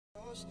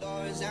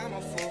Stories, I'm a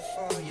fool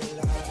for your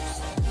love.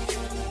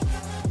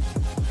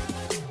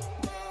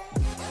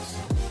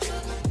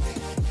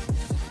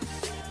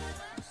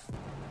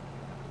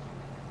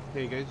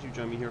 Hey guys, you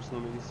join me here,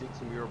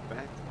 Snowman86, and we are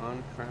back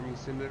on Farming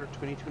Simulator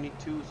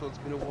 2022. So it's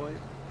been a while.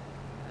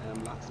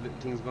 Lots of little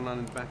things going on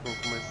in the background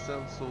for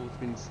myself, so it's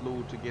been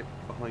slow to get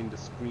behind the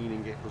screen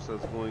and get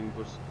ourselves going.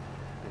 But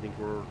I think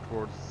we're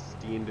towards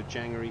the end of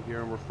January here,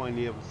 and we're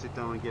finally able to sit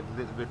down and get a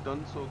little bit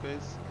done. So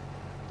guys,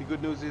 the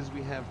good news is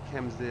we have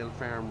Calmsden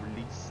Farm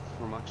released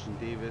from Auction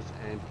David,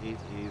 and it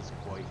is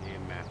quite a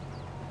map.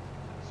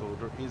 So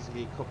there is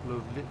a couple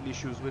of little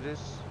issues with it,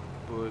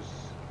 but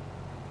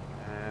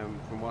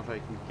from what I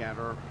can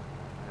gather,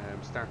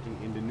 starting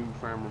in the new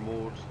farmer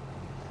mode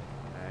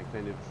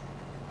kind of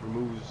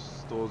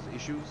removes those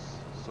issues.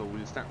 So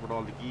we'll start with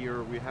all the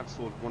gear. We have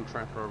sold one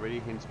tractor already,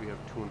 hence we have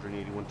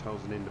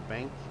 281,000 in the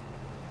bank,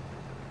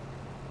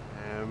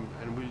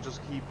 and we'll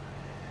just keep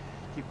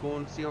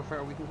going, see how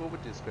far we can go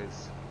with this,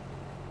 guys.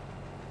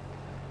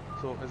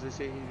 So as I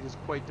say, it is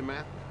quite the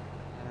map.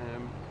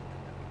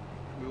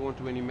 We won't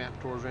do any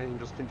map tours or anything,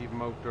 just plenty of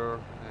them out there.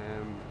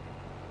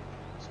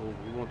 So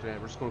we won't. We're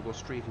just going to go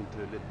straight into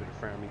a little bit of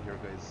farming here,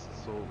 guys.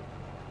 So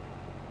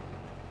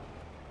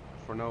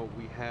for now,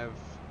 we have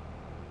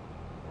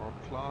our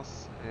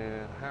class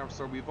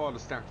harvester. We've all the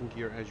starting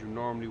gear as you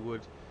normally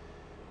would.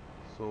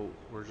 So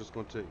we're just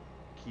going to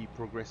keep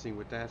progressing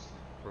with that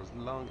for as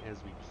long as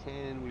we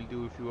can. We'll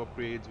do a few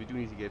upgrades. We do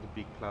need to get a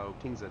big plow,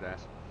 things like that,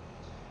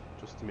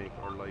 just to make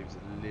our lives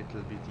a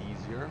little bit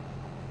easier.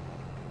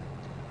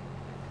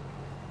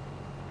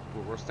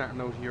 But we're starting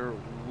out here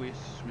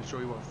with, we'll show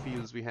you what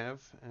fields we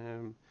have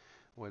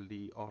while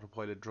the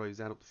autopilot drives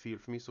that up the field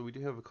for me. So we do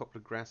have a couple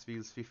of grass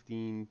fields,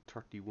 15,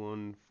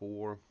 31,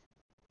 4.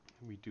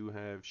 We do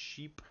have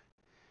sheep.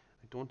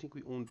 I don't think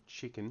we own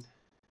chicken,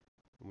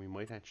 and we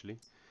might actually.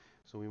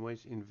 So we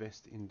might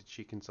invest in the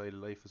chicken side of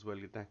life as well,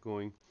 get that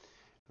going.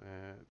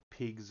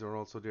 Pigs are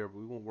also there, but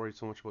we won't worry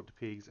so much about the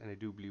pigs, and I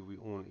do believe we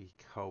own a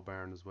cow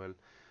barn as well.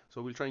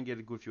 So we'll try and get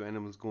a good few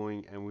animals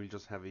going, and we'll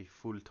just have a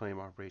full-time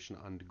operation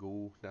on the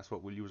go. That's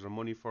what we'll use our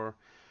money for.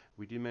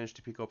 We did manage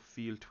to pick up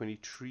field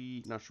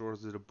 23. Not sure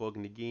is it a bug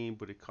in the game,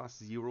 but it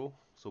costs 0,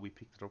 so we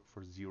picked it up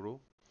for 0.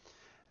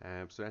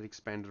 So that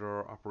expanded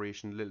our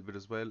operation a little bit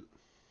as well.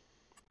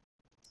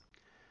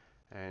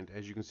 And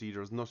as you can see,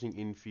 there's nothing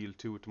in field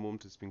 2 at the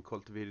moment. It's been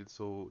cultivated,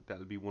 so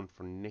that'll be one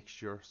for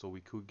next year. So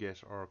we could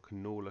get our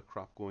canola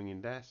crop going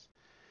in that.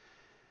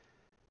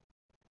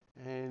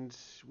 And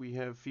we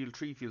have field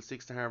 3, field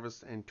 6 to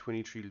harvest, and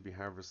 23 will be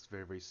harvested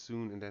very, very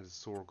soon, and that is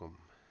sorghum.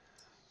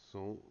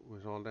 So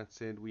with all that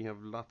said, we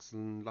have lots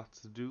and lots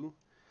to do.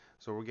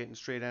 So we're getting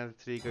straight at it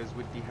today, guys,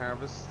 with the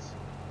harvest.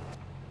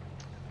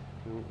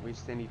 We won't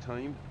waste any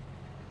time.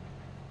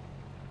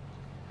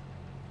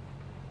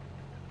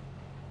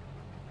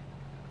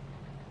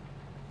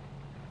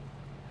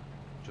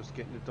 Just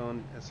getting it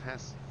done as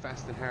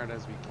fast and hard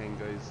as we can,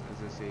 guys.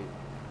 As I say,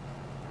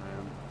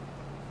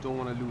 don't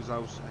want to lose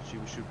out. Actually,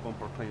 we should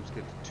bump our time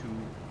scale to 2. We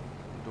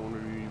don't want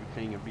to really be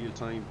playing in real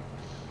time.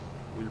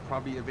 We'll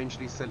probably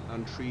eventually settle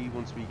on 3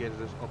 once we get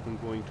it up and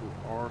going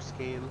to our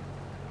scale.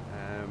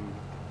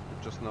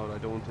 But just now, I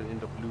don't want to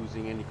end up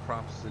losing any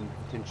crops and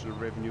potential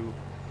revenue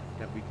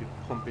that we could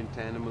pump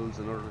into animals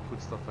and other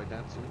good stuff like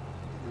that. So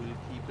we'll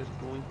keep it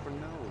going for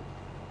now.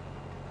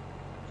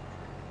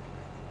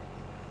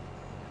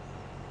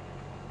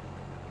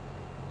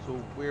 So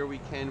where we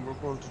can, we're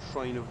going to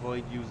try and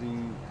avoid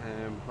using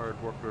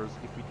hired workers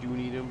if we do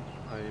need them.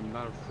 I'm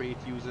not afraid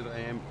to use it. I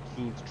am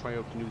keen to try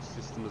out the new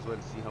system as well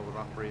to see how it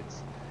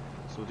operates.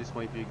 So this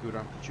might be a good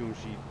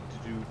opportunity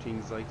to do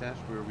things like that,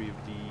 where we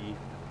have the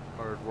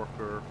hired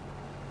worker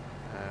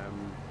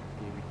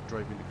maybe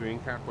driving the grain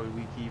cart while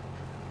we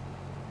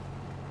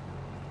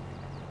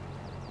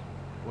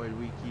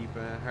keep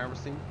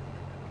harvesting.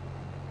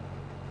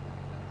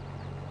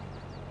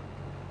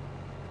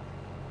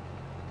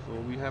 So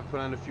we have put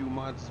on a few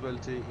mods as well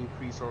to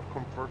increase our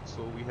comfort.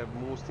 So we have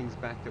most things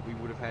back that we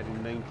would have had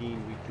in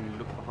 19. We can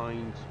look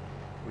behind.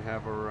 We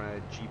have our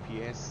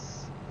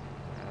GPS.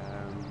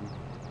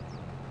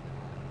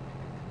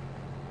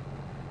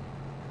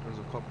 There's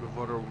a couple of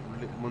other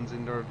little ones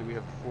in there that we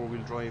have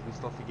 4-wheel drive and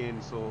stuff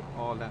again. So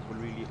all that will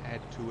really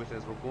add to it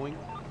as we're going.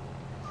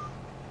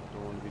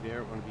 Don't want to be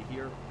there, want to be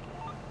here.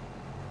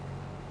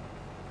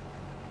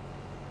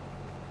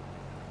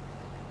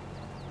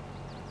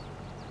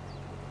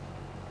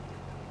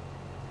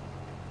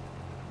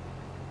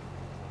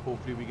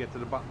 Hopefully we get to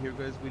the bottom here,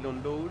 guys. We'll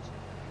unload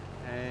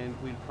and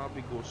we'll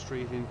probably go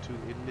straight into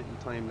a little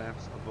time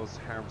lapse of us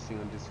harvesting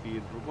on this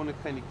field. We're going to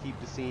kind of keep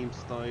the same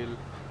style,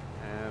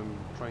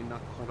 try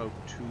not cut out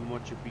too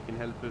much if we can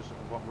help it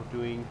of what we're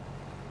doing.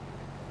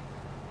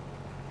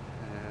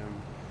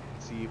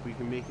 See if we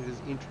can make it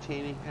as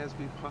entertaining as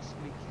we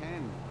possibly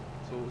can.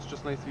 So it's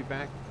just nice to be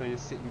back, kind of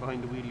sitting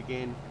behind the wheel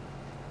again,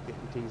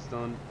 getting things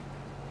done.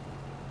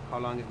 How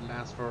long it'll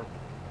last for,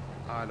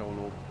 I don't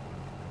know.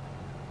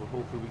 But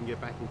hopefully we can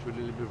get back into a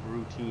little bit of a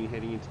routine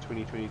heading into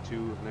 2022,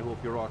 and I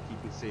hope you're all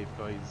keeping safe,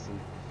 guys, and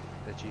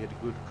that she had a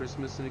good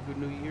Christmas and a good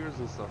New Year's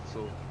and stuff.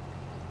 So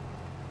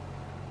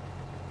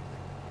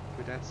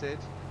with that said,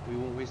 we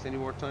won't waste any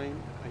more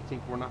time. I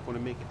think we're not going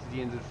to make it to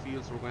the end of the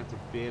field, so we're going to have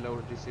to bail out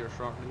of this here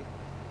shortly.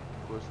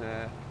 But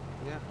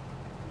yeah,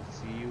 we'll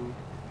see you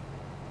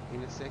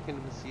in a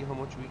second. We'll see how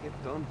much we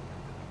get done.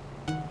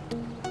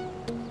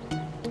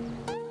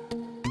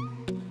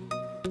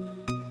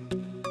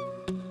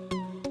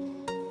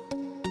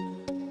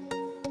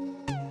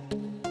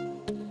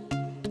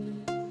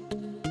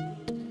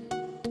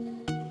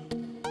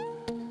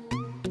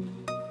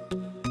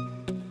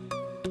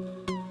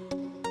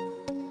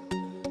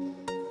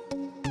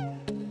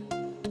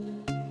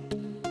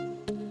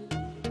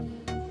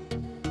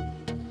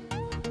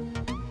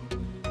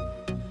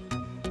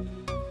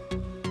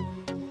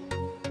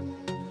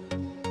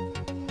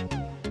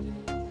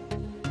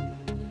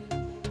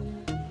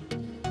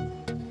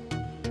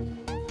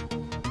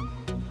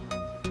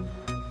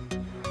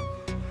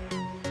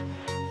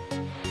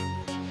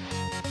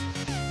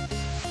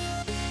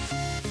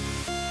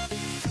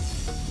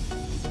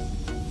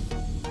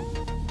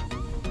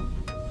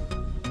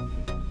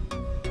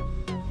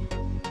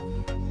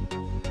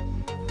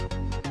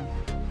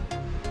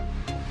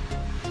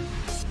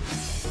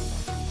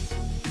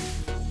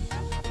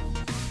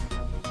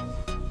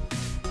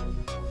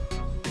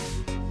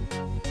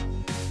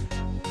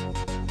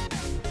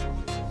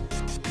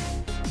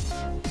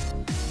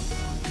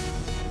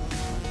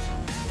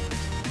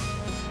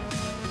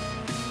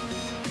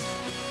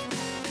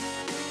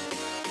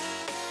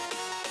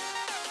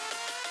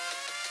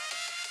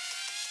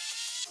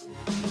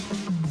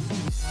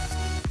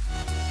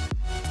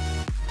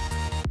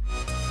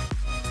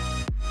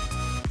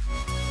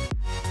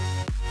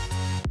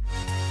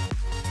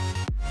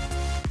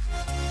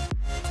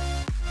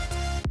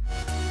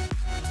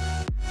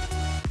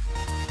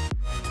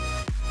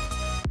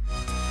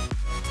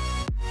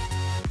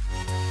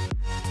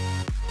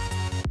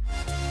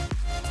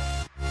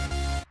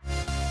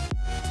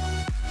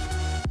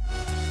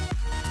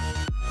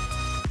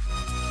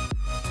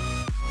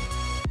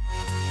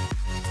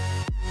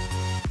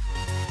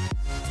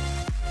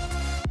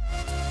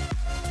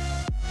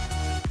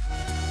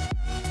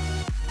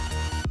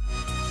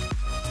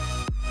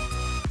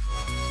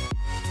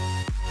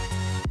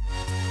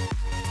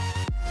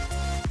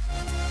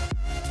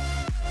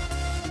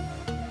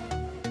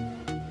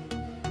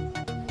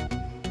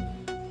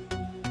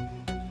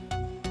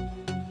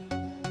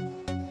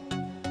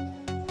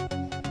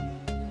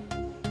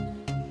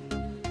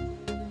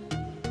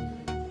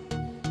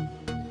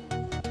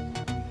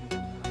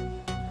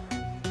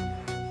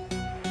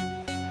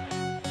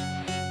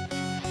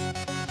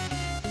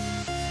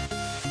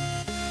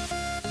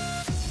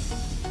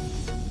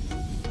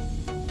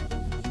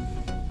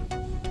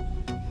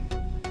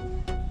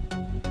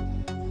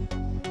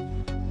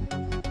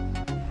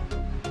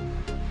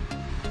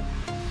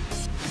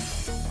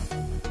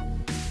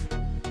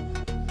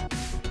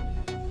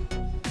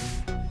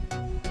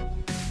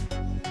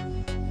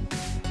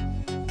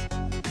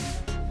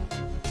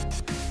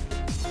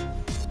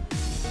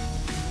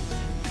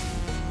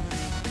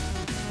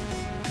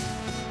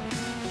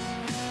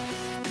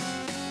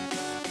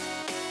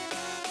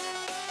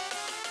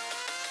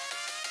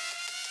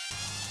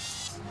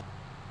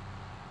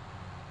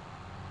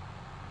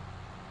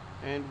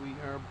 And we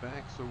are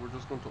back, so we're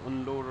just going to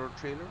unload our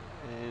trailer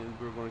and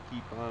we're going to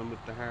keep on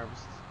with the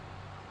harvest.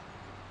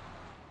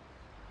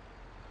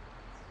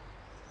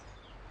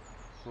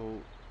 So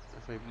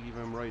if I believe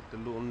I'm right, the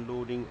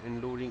unloading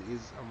and loading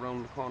is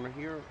around the corner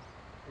here.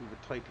 And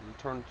the tight little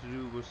turn to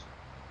do, but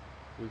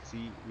we'll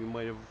see. We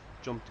might have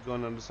jumped the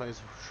gun on the size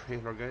of our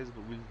trailer, guys,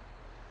 but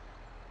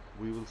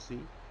we will see.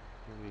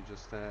 Let me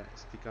just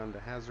stick on the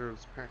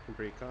hazards, parking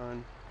brake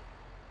on.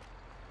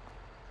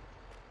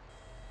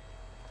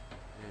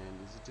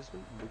 And is it this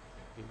one? Look,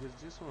 it is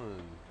this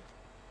one.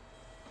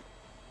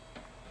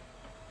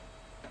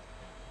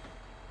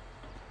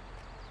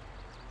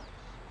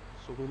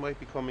 So we might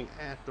be coming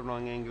at the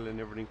wrong angle and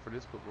everything for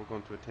this, but we're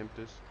going to attempt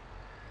it.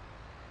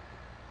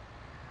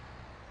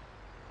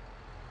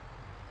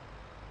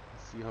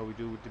 Let's see how we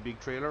do with the big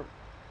trailer.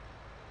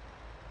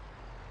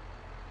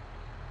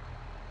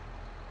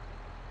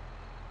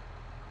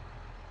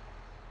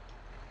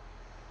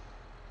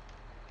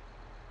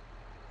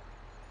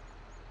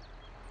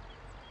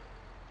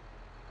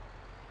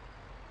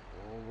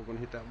 We're going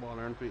to hit that ball,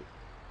 aren't we?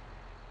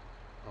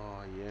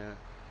 Oh yeah.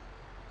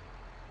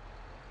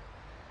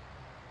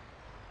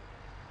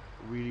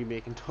 Really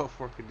making tough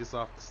work of this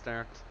off the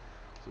start.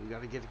 So we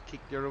got to get a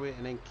kick the other way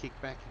and then kick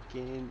back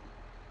again.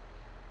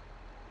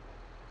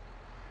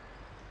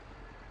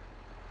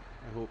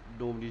 I hope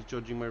nobody's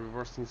judging my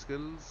reversing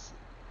skills.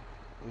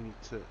 We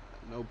need to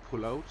now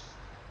pull out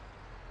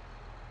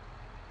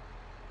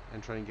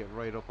and try and get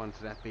right up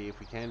onto that bay if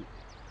we can.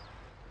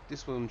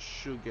 This one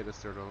should get us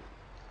there though.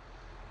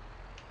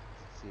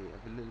 See, I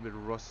have a little bit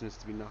of rustiness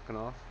to be knocking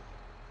off.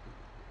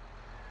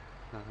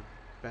 Not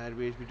a bad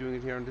way to be doing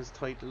it here on this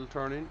tight little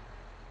turn in.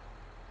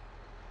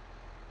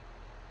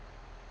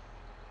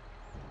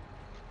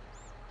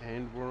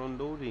 And we're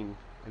unloading.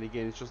 And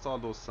again, it's just all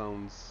those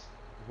sounds.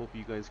 I hope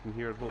you guys can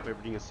hear it. Hope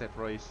everything is set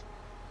right.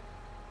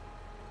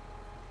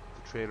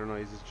 The trailer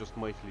noise is just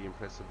mightily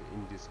impressive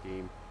in this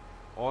game.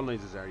 All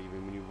noises are,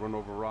 even when you run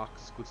over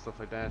rocks, good stuff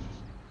like that.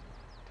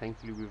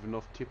 Thankfully we have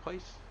enough tip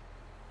height,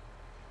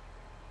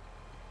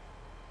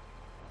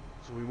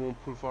 so we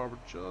won't pull forward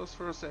just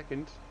for a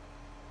second.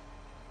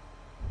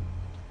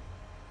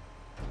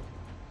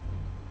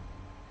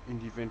 In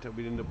the event that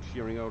we'd end up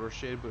clearing out our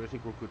shed, but I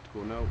think we're good to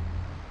go now.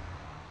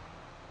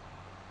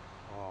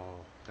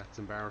 Oh, that's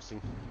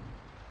embarrassing.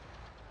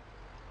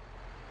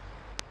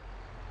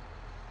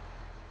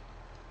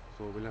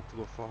 So we'll have to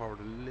go forward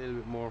a little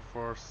bit more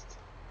first.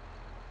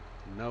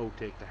 Now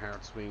take the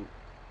hard swing.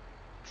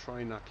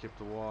 Try not clip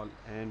the wall,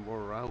 and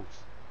we're out.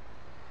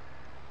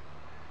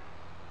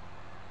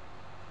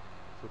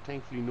 So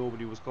thankfully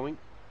nobody was coming.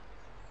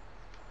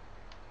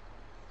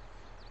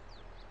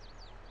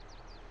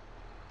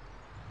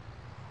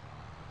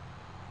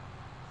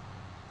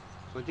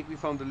 So I think we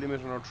found the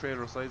limit on our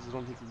trailer size. I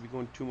don't think we'll be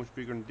going too much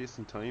bigger than this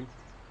in time.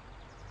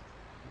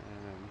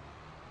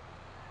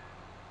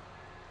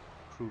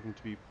 Proving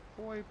to be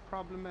quite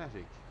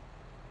problematic.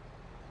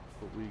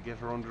 But we'll get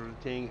her under the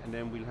thing, and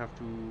then we'll have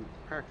to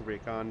park the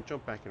brake on,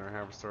 jump back in our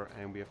harvester,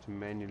 and we have to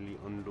manually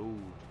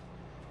unload,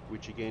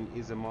 which again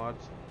is a mod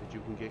that you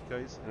can get,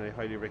 guys, and I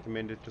highly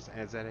recommend it. Just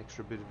adds that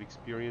extra bit of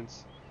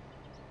experience.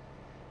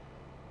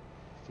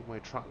 I think my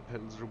throttle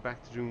pedals are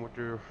back to doing what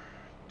they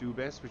do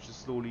best, which is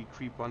slowly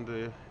creep on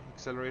the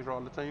accelerator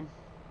all the time.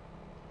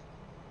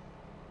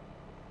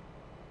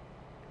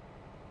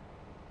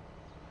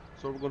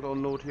 So we're going to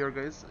unload here,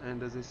 guys,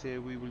 and as I say,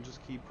 we will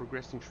just keep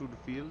progressing through the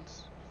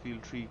fields.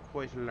 Field 3,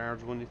 quite a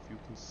large one, if you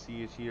can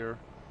see it here.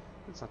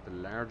 It's not the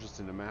largest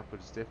in the map,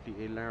 but it's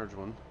definitely a large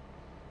one.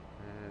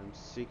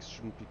 6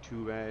 shouldn't be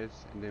too bad,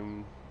 and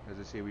then, as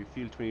I say, we have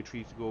field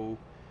 23 to go.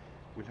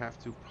 We'll have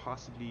to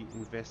possibly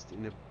invest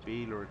in a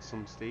baler at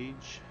some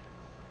stage.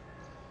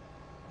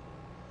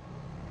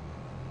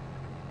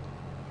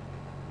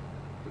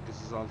 But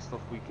this is all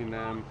stuff we can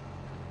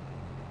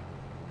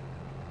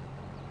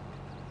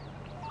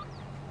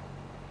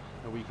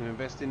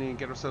invest in and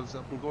get ourselves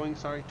up and going.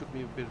 Sorry, it took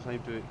me a bit of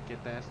time to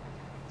get that.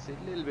 It's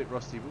a little bit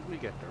rusty, but we'll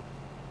get there.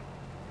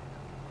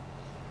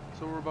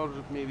 So we're about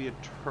maybe a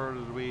third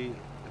of the way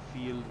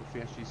afield. If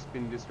we actually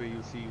spin this way,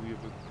 you'll see we have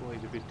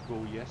quite a bit to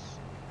go yet.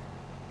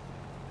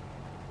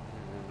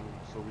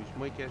 So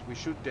we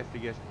should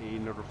definitely get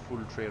another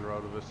full trailer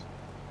out of it.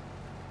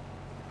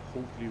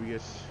 Hopefully we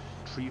get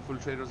 3 full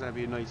trailers. That'd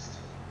be a nice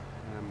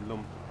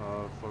lump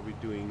of what we're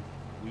doing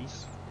wheat.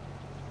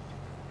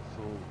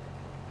 So,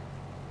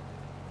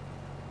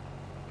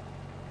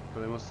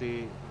 but I must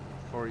say,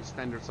 for a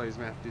standard size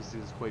map, this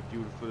is quite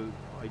beautiful,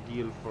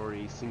 ideal for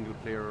a single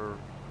player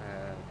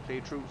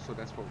playthrough, so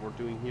that's what we're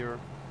doing here.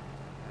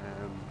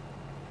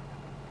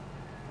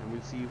 And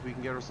we'll see if we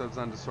can get ourselves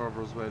on the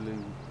server as well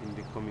in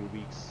the coming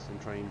weeks and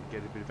try and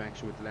get a bit of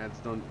action with the lads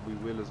done. We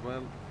will as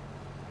well.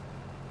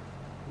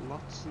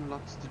 Lots and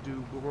lots to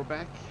do, but we're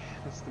back.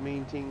 That's the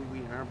main thing, we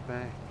are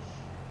back.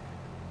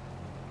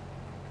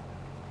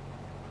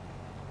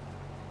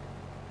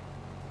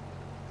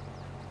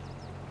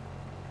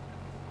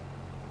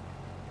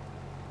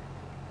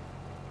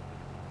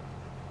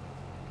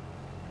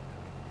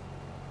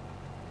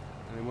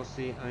 I must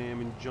say, I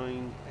am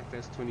enjoying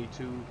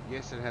FS22.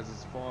 Yes, it has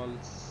its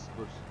faults,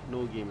 but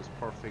no game is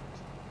perfect.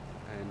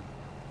 And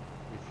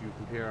if you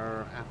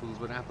compare apples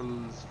with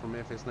apples from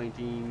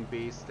FS19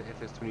 base to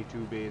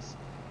FS22 base,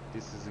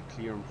 this is a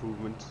clear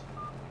improvement.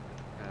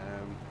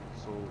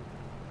 So,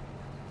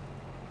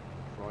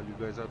 for all you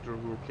guys out there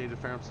who have played the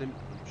Farm Sim,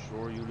 I'm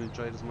sure you'll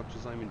enjoy it as much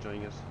as I'm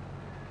enjoying it.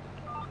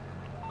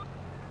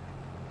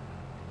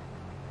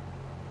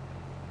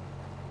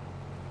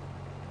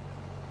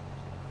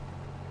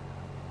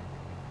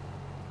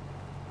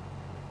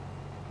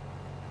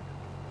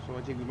 So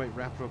I think we might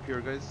wrap it up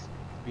here, guys.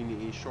 It's been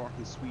a short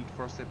and sweet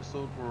first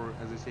episode. We're,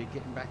 as I say,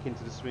 getting back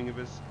into the swing of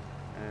it.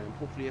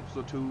 Hopefully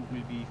episode 2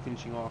 we'll be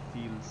finishing off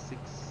field 6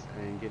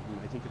 and getting,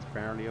 I think it's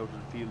barely out of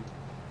the field.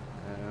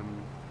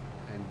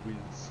 And we'll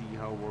see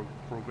how we're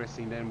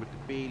progressing then with the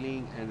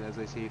baling, and as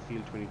I say,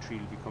 field 23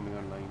 will be coming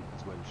online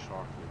as well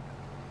shortly.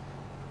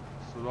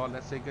 So with all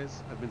that said,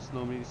 guys, I've been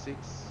Snowman86.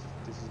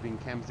 This has been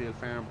Calmsden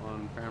Farm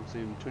on Farm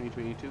Sim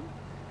 2022.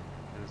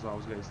 And as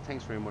always, guys,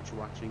 thanks very much for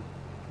watching.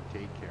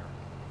 Take care.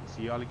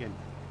 See you all again.